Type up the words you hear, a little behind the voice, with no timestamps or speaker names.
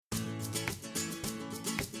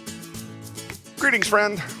Greetings,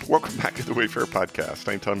 friend. Welcome back to the Wayfarer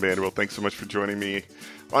Podcast. I'm Tom Vanderbilt. Thanks so much for joining me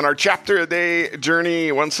on our chapter a day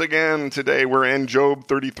journey. Once again, today we're in Job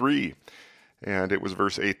 33, and it was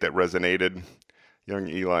verse 8 that resonated. Young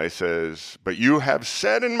Eli says, "But you have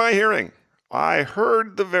said in my hearing, I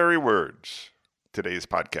heard the very words." Today's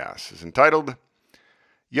podcast is entitled,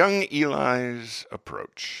 Young Eli's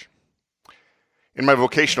Approach. In my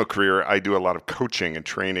vocational career, I do a lot of coaching and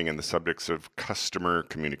training in the subjects of customer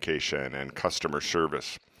communication and customer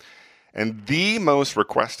service. And the most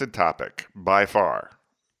requested topic, by far,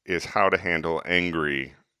 is how to handle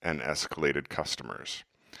angry and escalated customers.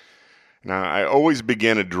 Now, I always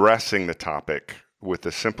begin addressing the topic with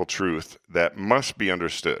the simple truth that must be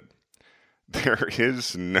understood. There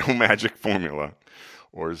is no magic formula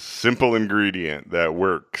or simple ingredient that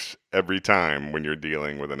works every time when you're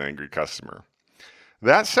dealing with an angry customer.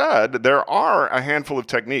 That said, there are a handful of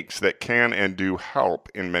techniques that can and do help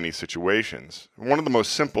in many situations. One of the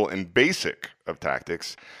most simple and basic of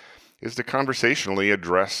tactics is to conversationally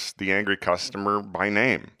address the angry customer by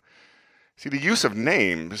name. See, the use of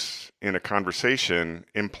names in a conversation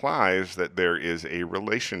implies that there is a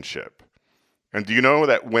relationship. And do you know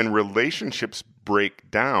that when relationships break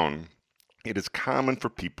down, it is common for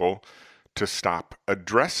people to stop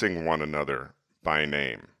addressing one another by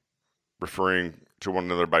name, referring to one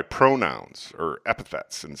another by pronouns or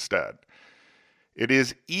epithets instead. It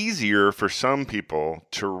is easier for some people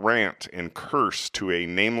to rant and curse to a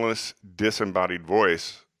nameless, disembodied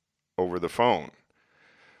voice over the phone.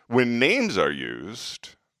 When names are used,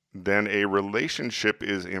 then a relationship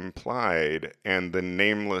is implied, and the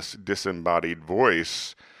nameless, disembodied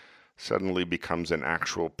voice suddenly becomes an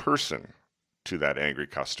actual person to that angry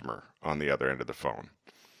customer on the other end of the phone.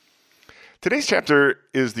 Today's chapter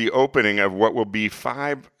is the opening of what will be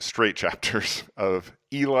 5 straight chapters of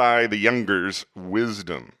Eli the Younger's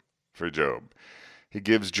wisdom for Job. He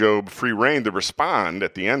gives Job free rein to respond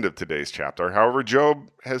at the end of today's chapter. However, Job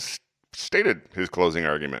has stated his closing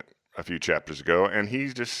argument a few chapters ago, and he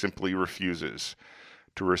just simply refuses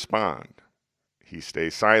to respond. He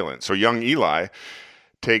stays silent. So young Eli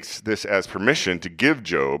takes this as permission to give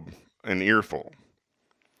Job an earful.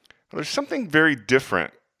 Well, there's something very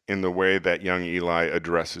different in the way that young Eli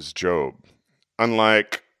addresses Job.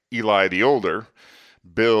 Unlike Eli the older,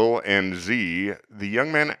 Bill and Z, the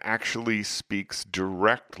young man actually speaks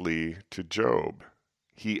directly to Job.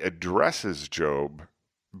 He addresses Job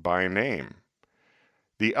by name.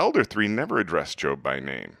 The elder 3 never addressed Job by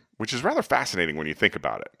name, which is rather fascinating when you think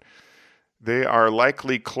about it. They are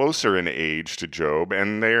likely closer in age to Job,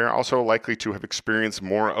 and they are also likely to have experienced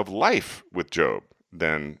more of life with Job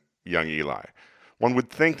than young Eli. One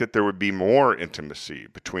would think that there would be more intimacy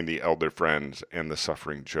between the elder friends and the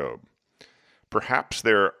suffering Job. Perhaps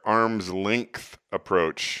their arm's length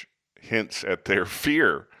approach hints at their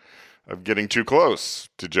fear of getting too close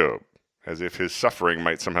to Job, as if his suffering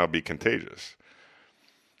might somehow be contagious.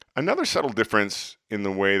 Another subtle difference in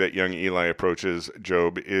the way that young Eli approaches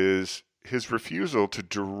Job is his refusal to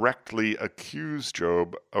directly accuse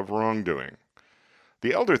Job of wrongdoing.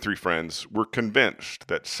 The elder 3 friends were convinced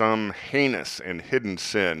that some heinous and hidden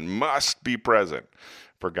sin must be present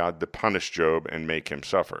for God to punish Job and make him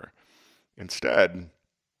suffer. Instead,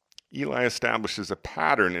 Eli establishes a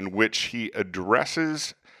pattern in which he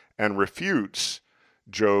addresses and refutes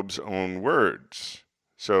Job's own words.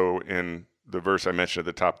 So in the verse I mentioned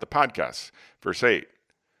at the top of the podcast, verse 8,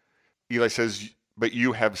 Eli says, "But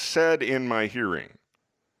you have said in my hearing."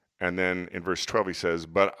 And then in verse 12 he says,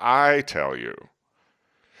 "But I tell you."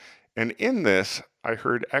 And in this, I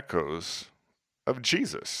heard echoes of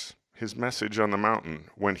Jesus, his message on the mountain,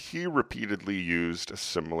 when he repeatedly used a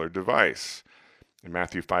similar device. In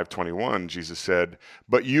Matthew 5:21, Jesus said,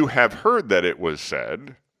 "But you have heard that it was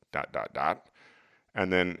said, ...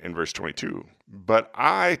 And then in verse 22, "But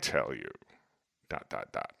I tell you, ...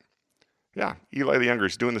 Yeah, Eli the Younger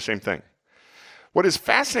is doing the same thing. What is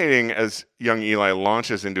fascinating as young Eli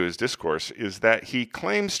launches into his discourse is that he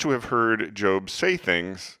claims to have heard Job say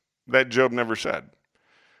things that Job never said.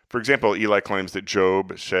 For example, Eli claims that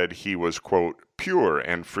Job said he was, quote, pure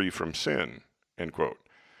and free from sin, end quote.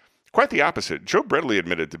 Quite the opposite. Job readily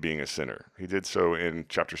admitted to being a sinner. He did so in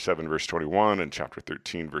chapter 7, verse 21 and chapter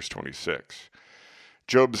 13, verse 26.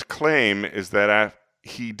 Job's claim is that if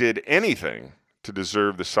he did anything to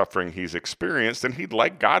deserve the suffering he's experienced, then he'd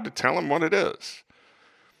like God to tell him what it is.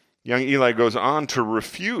 Young Eli goes on to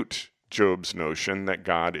refute Job's notion that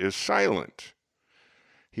God is silent.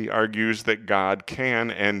 He argues that God can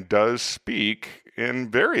and does speak in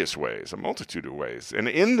various ways, a multitude of ways. And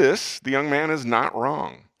in this, the young man is not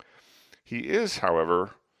wrong. He is,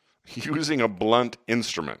 however, using a blunt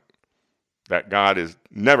instrument. that God is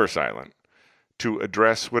never silent, to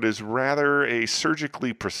address what is rather a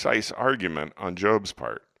surgically precise argument on Job's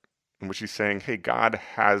part, in which he's saying, hey, God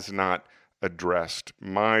has not addressed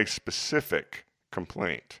my specific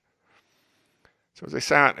complaint. So as I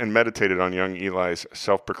sat and meditated on young Eli's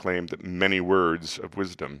self-proclaimed many words of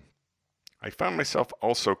wisdom, I found myself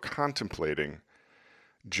also contemplating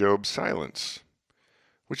Job's silence,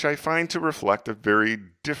 which I find to reflect a very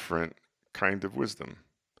different kind of wisdom.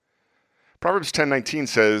 Proverbs 10:19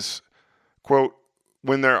 says, quote,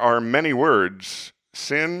 when there are many words,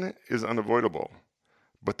 sin is unavoidable,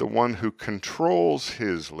 but the one who controls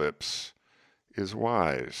his lips is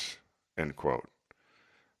wise, end quote.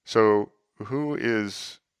 So who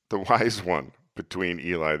is the wise one between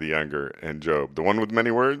Eli the younger and Job? The one with many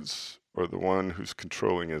words or the one who's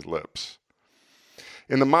controlling his lips?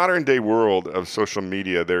 In the modern day world of social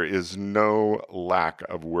media, there is no lack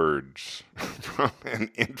of words from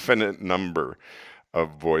an infinite number of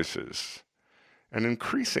voices. And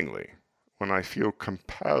increasingly, when I feel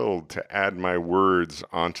compelled to add my words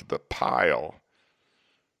onto the pile,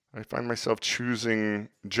 I find myself choosing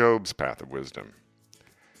Job's path of wisdom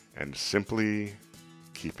and simply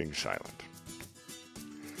keeping silent.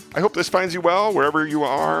 I hope this finds you well wherever you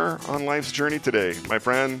are on life's journey today. My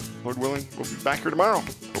friend, Lord willing, we'll be back here tomorrow.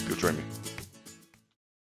 Hope you'll join me.